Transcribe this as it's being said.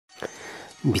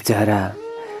बिचरा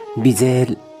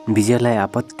विजयलाई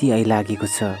आपत्ति आइलागेको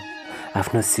छ।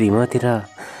 आफ्नो श्रीमती र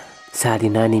साली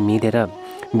नानी मिलेर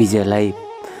विजयलाई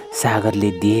सागरले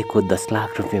दिएको 10 लाख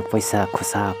रुपियाँ पैसा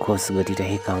खोसाखोस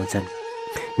गरिरहेका हुन्छन्।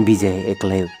 विजय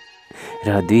एक्लै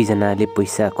र दुईजनाले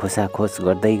पैसा खोसाखोस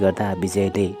गर्दै गर्दा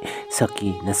विजयले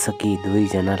सकी नसकी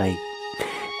दुईजनालाई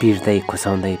पिट्दै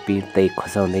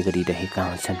खसाउँदै गरिरहेका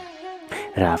हुन्छन्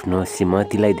र आफ्नो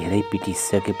श्रीमतीलाई धेरै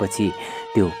पिटिसकेपछि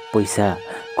त्यो पैसा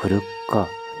खुरुक्क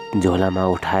झोलामा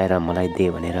उठाएर मलाई दे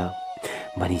भनेर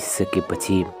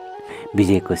भनिसकेपछि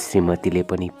विजयको श्रीमतीले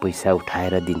पनि पैसा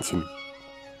उठाएर दिन्छन्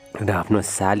र आफ्नो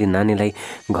साली नानीलाई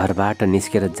घरबाट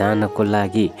निस्केर जानको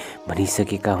लागि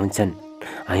भनिसकेका हुन्छन्।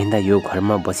 आइन्दा यो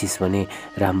घरमा बसिस् भने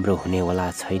राम्रो हुनेवाला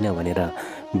छैन भनेर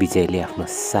विजयले आफ्नो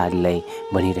सालीलाई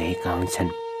भनिरहेका हुन्छन्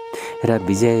र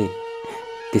विजय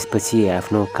त्यसपछि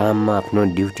आफ्नो काममा आफ्नो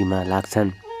ड्युटीमा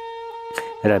लाग्छन्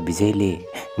र विजयले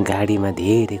गाडीमा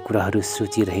धेरै कुराहरू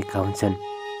सोचिरहेका हुन्छन्।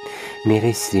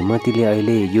 मेरै श्रीमतीले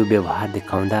अहिले यो व्यवहार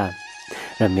देखाउँदा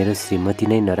र मेरो श्रीमती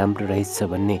नै नराम्रो रहेछ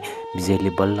भन्ने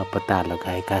विजयले बल्ल पत्ता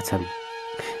लगाएका छन्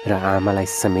र आमालाई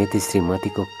समेत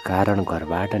श्रीमतीको कारण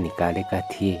घरबाट निकालेका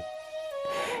थिए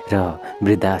र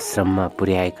वृद्धाश्रममा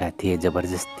पुर्याएका थिए,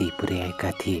 जबरजस्ती पुर्याएका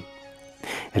थिए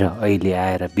र अहिले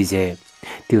आएर विजय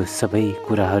त्यो सबै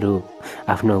कुराहरू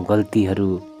आफ्नो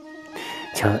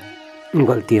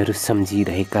गल्तीहरू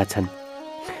सम्झिरहेका छन्।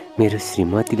 मेरो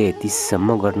श्रीमतीले यतिसम्म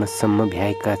गर्नसम्म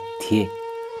भ्याएका थिए,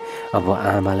 अब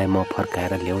आमालाई म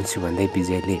फर्काएर ल्याउँछु भन्दै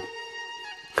विजयले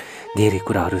धेरै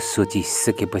कुराहरू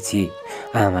सोचिसकेपछि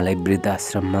आमालाई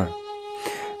वृद्धाश्रममा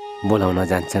बोलाउन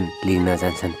जान्छन्, लिन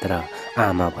जान्छन्। तर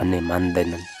आमा भन्ने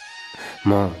मान्दैनन्।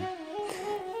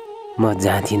 म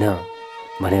जाँदिनँ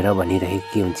भनेर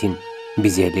भनिरहेकी हुन्छन्।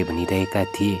 विजयले भनिरहेका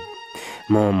थिए,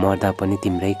 म मर्दा पनि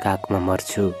तिम्रै काखमा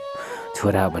मर्छु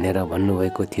छोरा भनेर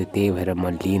भन्नुभएको थियो, त्यही भएर म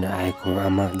लिन आएको हुँ।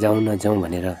 आमा जाउँ न जाउँ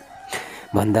भनेर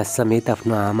भन्दा समेत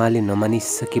आफ्नो आमाले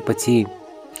नमानिसकेपछि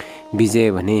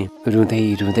विजय भने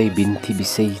रुँदै बिन्ती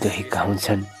बिसाइरहेका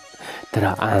हुन्छन्। तर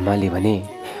आमाले भने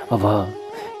अब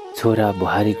छोरा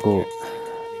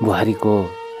बुहारीको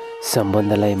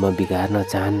सम्बन्धलाई म बिगार्न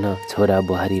चाहन्न, छोरा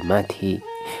बुहारी माथि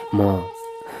म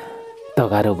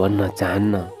तगारो बन्न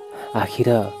चाहन्न। आखिर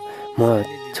म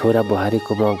छोरा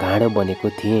बुहारीको म घाँडो बनेको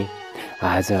थिएँ,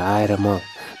 आज आएर म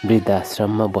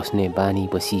वृद्धाश्रममा बस्ने बानी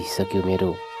बसिसक्यो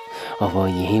मेरो, अब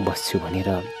यहीँ बस्छु भनेर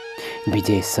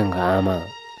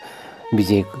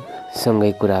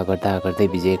विजयसँगै कुरा गर्दै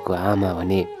विजयको आमा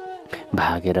भने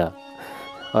भागेर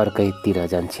अर्कैतिर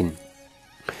जान्छन्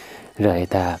र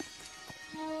यता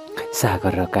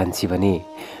सागर र कान्छी भने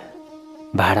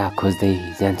भाडा खोज्दै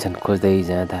जान्छन्। खोज्दै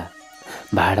जाँदा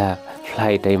भाडा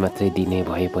फ्लाइटै मात्रै दिने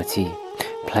भएपछि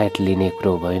फ्लाइट लिने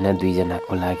कुरो भएन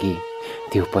दुईजनाको लागि।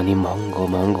 त्यो पनि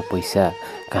महँगो पैसा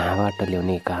कहाँबाट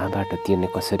ल्याउने, कहाँबाट तिर्ने,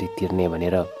 कसरी तिर्ने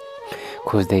भनेर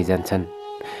खोज्दै जान्छन्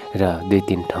र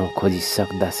 2-3 ठाउँ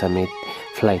खोजिसक्दा समेत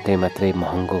फ्लाइटै मात्रै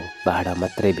महँगो भाडा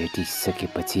मात्रै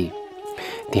भेटिसकेपछि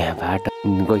त्यहाँबाट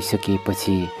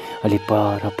गइसकेपछि अलि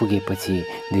पर पुगेपछि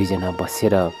दुईजना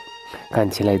बसेर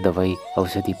कान्छीलाई दबाई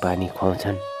औषधि पानी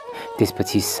खुवाउँछन्।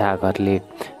 त्यसपछि सागरले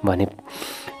भने,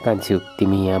 कान्छी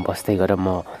तिमी यहाँ बस्दै गर,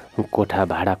 म कोठा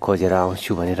भाडा खोजेर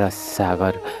आउँछु भनेर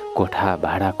सागर कोठा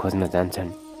भाडा खोज्न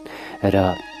जान्छन् र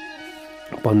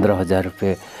 15,000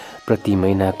 रुपियाँ प्रति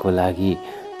महिनाको लागि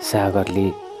सागरले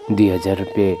 2,000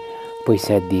 रुपियाँ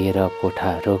पैसा दिएर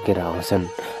कोठा रोकेर आउँछन्।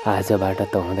 आजबाट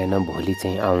त हुँदैन, भोलि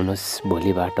चाहिँ आउनुहोस्,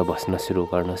 भोलिबाट बस्न सुरु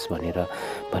गर्नुहोस् भनेर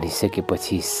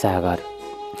भनिसकेपछि सागर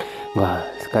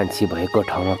कान्छी भएको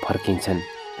ठाउँमा फर्किन्छन्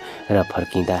र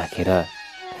फर्किँदाखेरि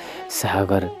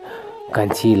सागर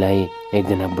कान्छीलाई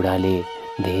एकजना बुढाले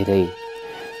धेरै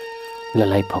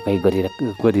ललाइ फकाइ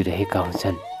गरिरहेका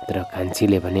हुन्छन्। तर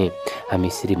कान्छीले भने हामी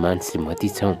श्रीमान श्रीमती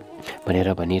छौँ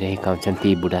भनेर भनिरहेका हुन्छन्।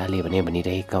 ती बुढाले भने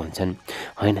भनिरहेका हुन्छन्,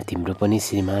 होइन तिम्रो पनि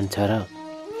श्रीमान छ र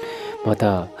म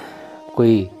त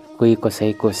कोही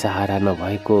कसैको सहारा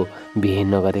नभएको, बिहे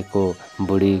नगरेको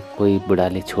बुढी कोही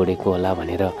बुढाले छोडेको होला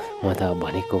भनेर म त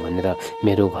भनेको भनेर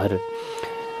मेरो घर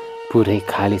पुरै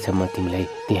खाली छ, म तिमीलाई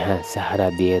त्यहाँ सहारा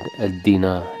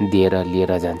दिएर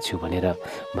लिएर जान्छु भनेर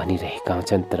भनिरहेका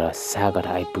हुन्छन्। तर सागर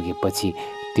आइपुगेपछि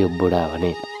त्यो बुढा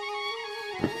भने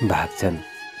भाग्छन्।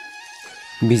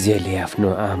 विजयले आफ्नो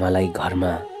आमालाई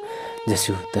घरमा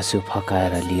जसोतसो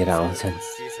फकाएर लिएर आउँछन्।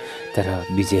 तर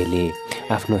विजयले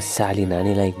आफ्नो साली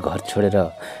नानीलाई घर छोडेर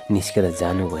निस्केर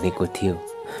जानु भनेको थियो।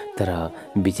 तर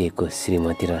विजयको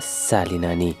श्रीमती र साली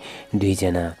नानी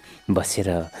दुईजना बसेर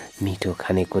मिठो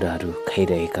खानेकुराहरू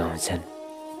खाइरहेका हुन्छन्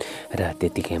र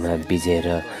त्यतिकैमा विजय र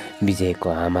विजयको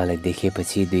आमालाई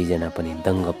देखेपछि दुईजना पनि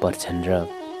दङ्ग पर्छन् र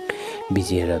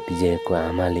विजय र विजयको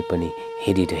आमाले पनि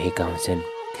हेरिरहेका हुन्छन्।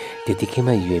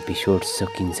 त्यतिकैमा यो एपिसोड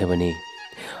सकिन्छ भने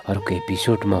अर्को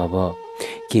एपिसोडमा अब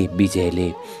के विजयले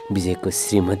विजयको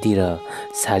श्रीमती र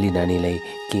साली नानीलाई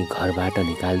के घरबाट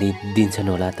निकालिदिन्छन्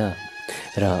होला त,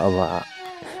 र अब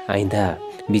आइँदा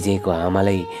विजयको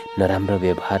आमालाई नराम्रो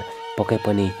व्यवहार पक्कै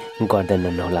पनि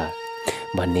गर्दैनन् होला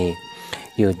भन्ने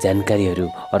यो जानकारीहरू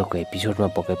अर्को एपिसोडमा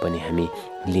पक्कै पनि हामी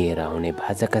लिएर आउने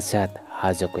भाषाका साथ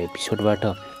आजको एपिसोडबाट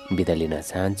बिदा लिन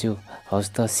चाहन्छु।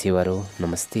 हवस् त, सेवारो,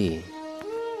 नमस्ते।